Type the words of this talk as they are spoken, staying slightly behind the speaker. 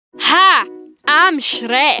Hi, I'm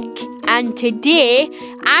Shrek, and today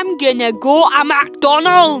I'm gonna go to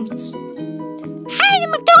Macdonalds. Hey,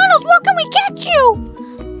 McDonald's, what can we get you?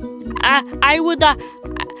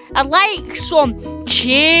 I'd like some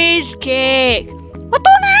cheesecake. We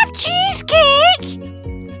don't have cheesecake.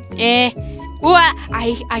 Well,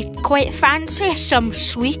 I quite fancy some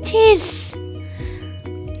sweeties.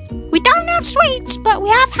 We don't have sweets, but we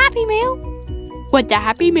have Happy Meal. What's the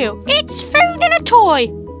Happy Meal? It's food and a toy.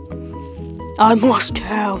 I must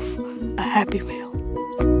have a Happy Meal.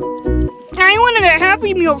 I wanted a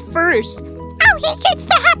Happy Meal first. Oh, he gets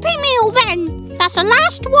the Happy Meal then. That's the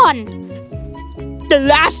last one. The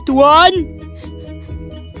last one?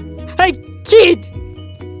 Hey, kid!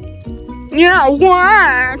 Yeah,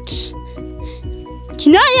 what?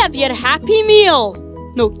 Can I have your Happy Meal?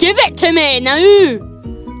 No, give it to me now.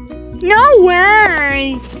 No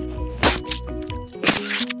way.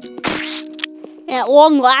 At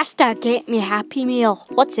long last I get me Happy Meal.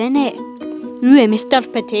 What's in it? Ooh, Mr.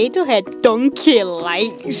 Potato Head. Donkey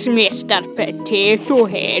likes Mr. Potato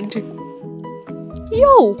Head.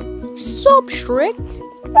 Yo, sup Shrek?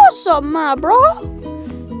 What's up, my bro?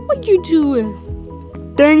 What you doing?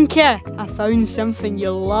 Donkey, I found something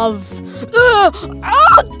you love. Oh,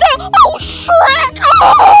 Shrek!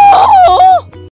 Oh!